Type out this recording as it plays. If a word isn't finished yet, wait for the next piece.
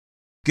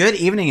Good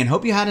evening and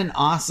hope you had an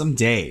awesome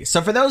day.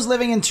 So for those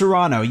living in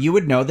Toronto, you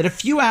would know that a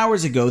few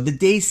hours ago, the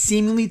day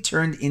seemingly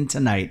turned into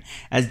night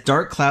as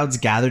dark clouds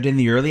gathered in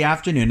the early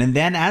afternoon. And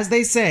then, as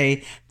they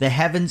say, the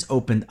heavens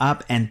opened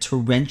up and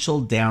torrential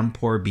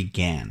downpour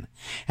began.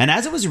 And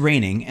as it was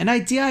raining, an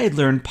idea I had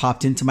learned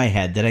popped into my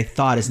head that I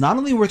thought is not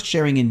only worth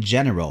sharing in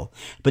general,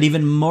 but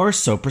even more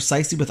so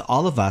precisely with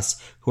all of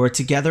us who are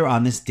together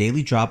on this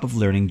daily drop of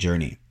learning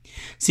journey.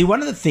 See,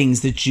 one of the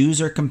things that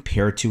Jews are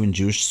compared to in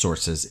Jewish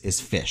sources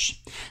is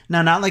fish.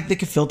 Now, not like the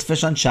gefilte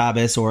fish on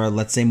Shabbos or,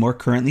 let's say more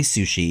currently,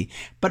 sushi,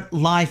 but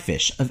live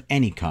fish of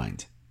any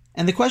kind.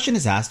 And the question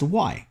is asked,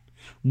 why?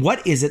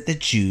 What is it that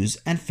Jews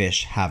and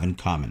fish have in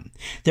common?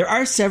 There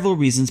are several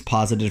reasons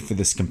posited for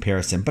this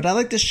comparison, but I'd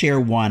like to share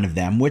one of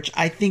them, which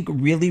I think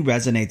really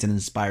resonates and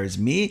inspires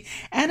me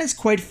and is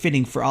quite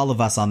fitting for all of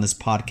us on this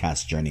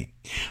podcast journey.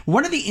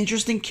 One of the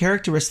interesting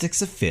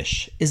characteristics of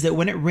fish is that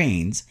when it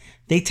rains,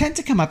 they tend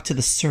to come up to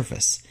the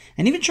surface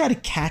and even try to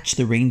catch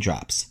the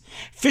raindrops.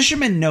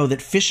 Fishermen know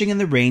that fishing in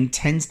the rain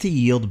tends to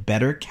yield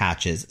better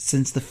catches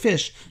since the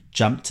fish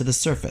jump to the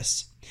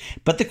surface.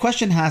 But the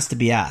question has to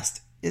be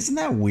asked, isn't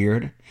that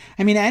weird?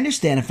 I mean, I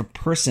understand if a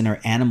person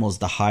or animal is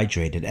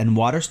dehydrated and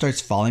water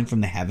starts falling from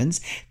the heavens,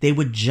 they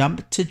would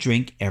jump to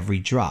drink every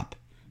drop.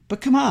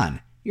 But come on,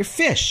 you're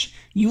fish.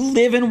 You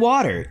live in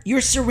water.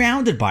 You're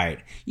surrounded by it.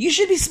 You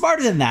should be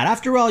smarter than that.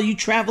 After all, you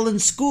travel in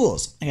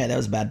schools. Okay, that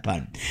was a bad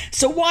pun.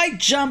 So why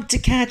jump to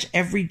catch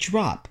every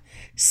drop?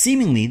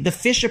 Seemingly, the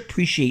fish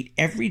appreciate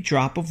every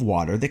drop of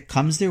water that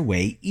comes their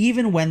way,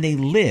 even when they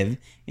live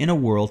in a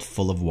world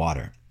full of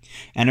water.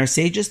 And our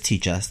sages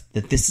teach us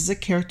that this is a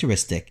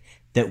characteristic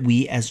that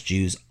we as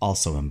Jews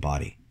also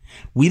embody.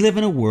 We live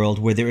in a world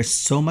where there is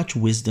so much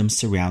wisdom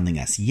surrounding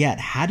us.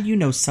 Yet, how do you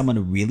know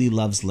someone really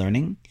loves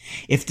learning?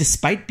 If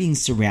despite being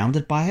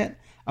surrounded by it,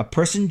 a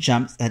person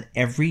jumps at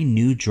every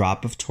new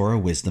drop of Torah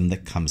wisdom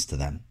that comes to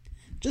them.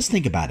 Just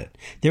think about it.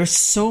 There is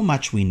so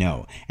much we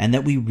know and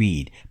that we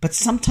read, but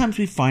sometimes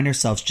we find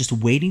ourselves just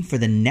waiting for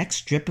the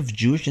next drip of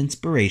Jewish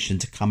inspiration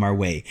to come our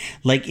way,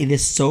 like it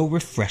is so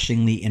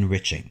refreshingly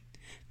enriching.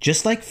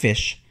 Just like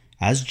fish,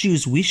 as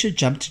Jews, we should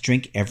jump to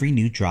drink every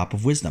new drop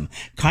of wisdom,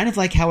 kind of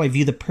like how I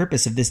view the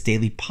purpose of this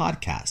daily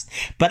podcast.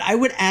 But I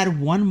would add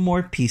one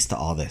more piece to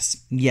all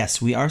this. Yes,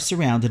 we are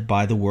surrounded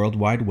by the World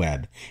Wide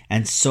Web,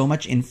 and so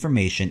much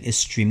information is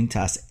streaming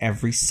to us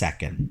every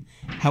second.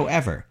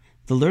 However,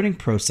 the learning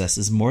process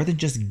is more than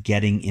just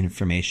getting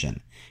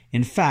information.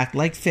 In fact,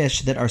 like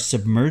fish that are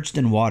submerged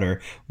in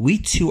water, we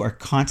too are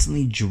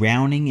constantly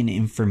drowning in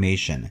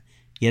information,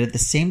 yet at the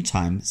same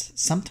time,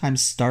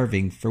 sometimes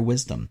starving for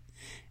wisdom.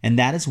 And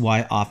that is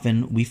why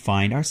often we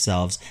find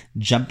ourselves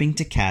jumping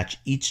to catch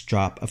each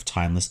drop of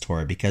timeless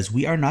Torah, because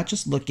we are not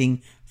just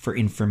looking for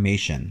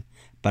information,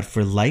 but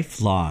for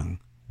lifelong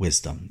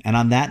wisdom. And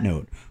on that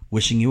note,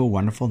 wishing you a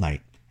wonderful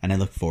night, and I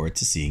look forward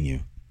to seeing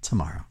you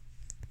tomorrow.